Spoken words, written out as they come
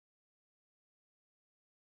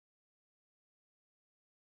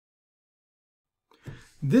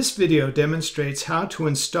This video demonstrates how to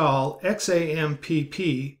install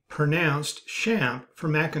XAMPP, pronounced XAMPP, for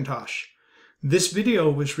Macintosh. This video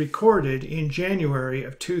was recorded in January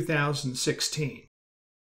of 2016.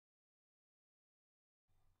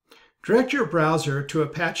 Direct your browser to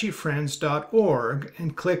apachefriends.org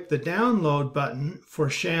and click the download button for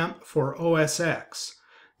XAMPP for OS X.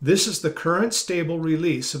 This is the current stable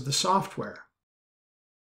release of the software.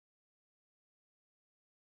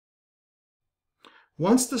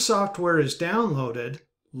 Once the software is downloaded,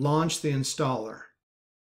 launch the installer.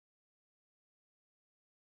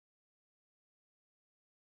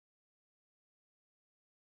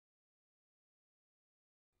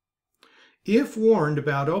 If warned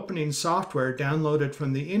about opening software downloaded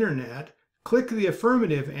from the Internet, click the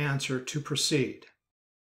affirmative answer to proceed.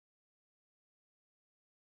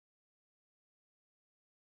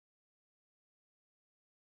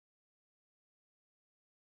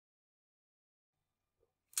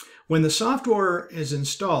 When the software is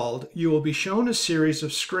installed, you will be shown a series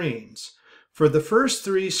of screens. For the first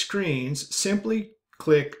 3 screens, simply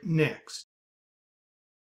click Next.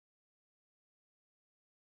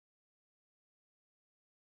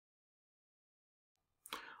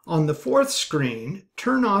 On the 4th screen,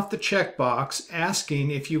 turn off the checkbox asking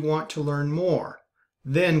if you want to learn more.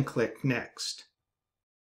 Then click Next.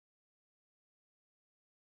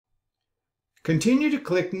 Continue to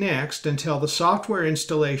click Next until the software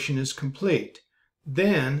installation is complete.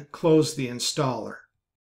 Then close the installer.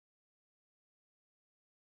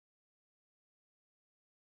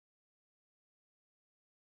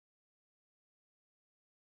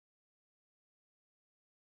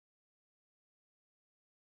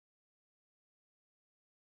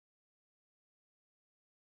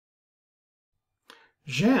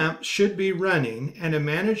 XAMPP should be running and a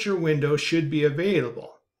manager window should be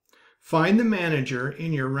available. Find the manager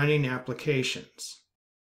in your running applications.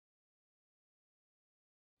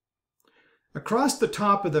 Across the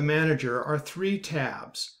top of the manager are 3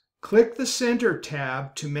 tabs. Click the Center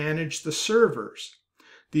tab to manage the servers.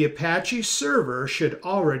 The Apache server should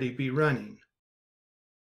already be running.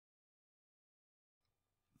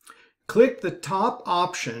 Click the top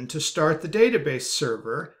option to start the database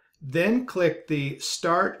server, then click the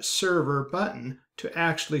Start Server button to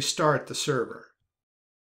actually start the server.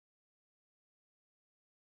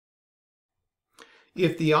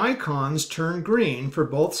 If the icons turn green for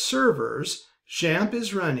both servers, XAMPP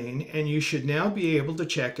is running and you should now be able to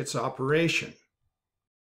check its operation.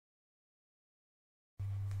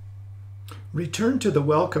 Return to the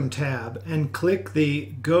Welcome tab and click the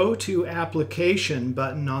Go to Application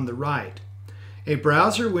button on the right. A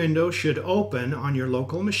browser window should open on your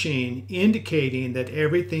local machine, indicating that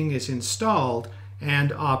everything is installed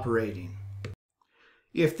and operating.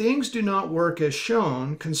 If things do not work as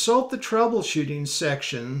shown, consult the troubleshooting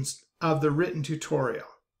sections of the written tutorial.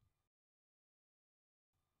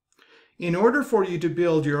 In order for you to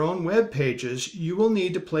build your own web pages, you will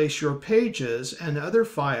need to place your pages and other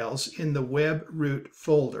files in the web root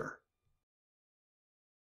folder.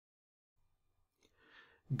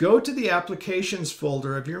 Go to the Applications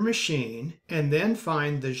folder of your machine and then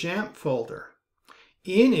find the XAMPP folder.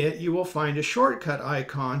 In it, you will find a shortcut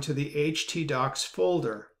icon to the htdocs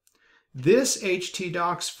folder. This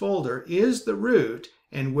htdocs folder is the root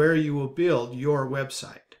and where you will build your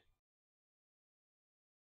website.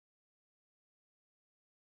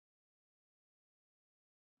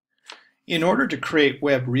 In order to create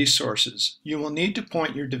web resources, you will need to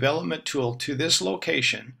point your development tool to this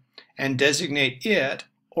location and designate it,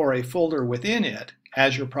 or a folder within it,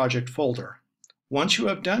 as your project folder. Once you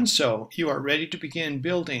have done so, you are ready to begin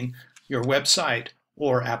building your website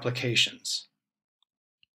or applications.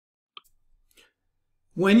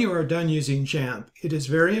 When you are done using XAMPP, it is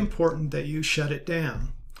very important that you shut it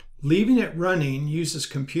down. Leaving it running uses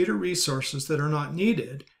computer resources that are not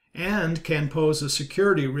needed and can pose a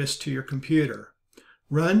security risk to your computer.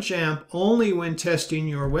 Run XAMPP only when testing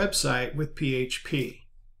your website with PHP.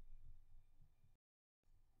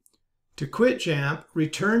 To quit XAMPP,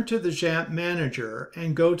 return to the XAMPP Manager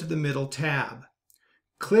and go to the middle tab.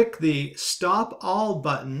 Click the Stop All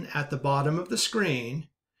button at the bottom of the screen,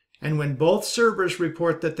 and when both servers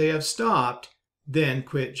report that they have stopped, then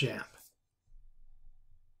quit XAMPP.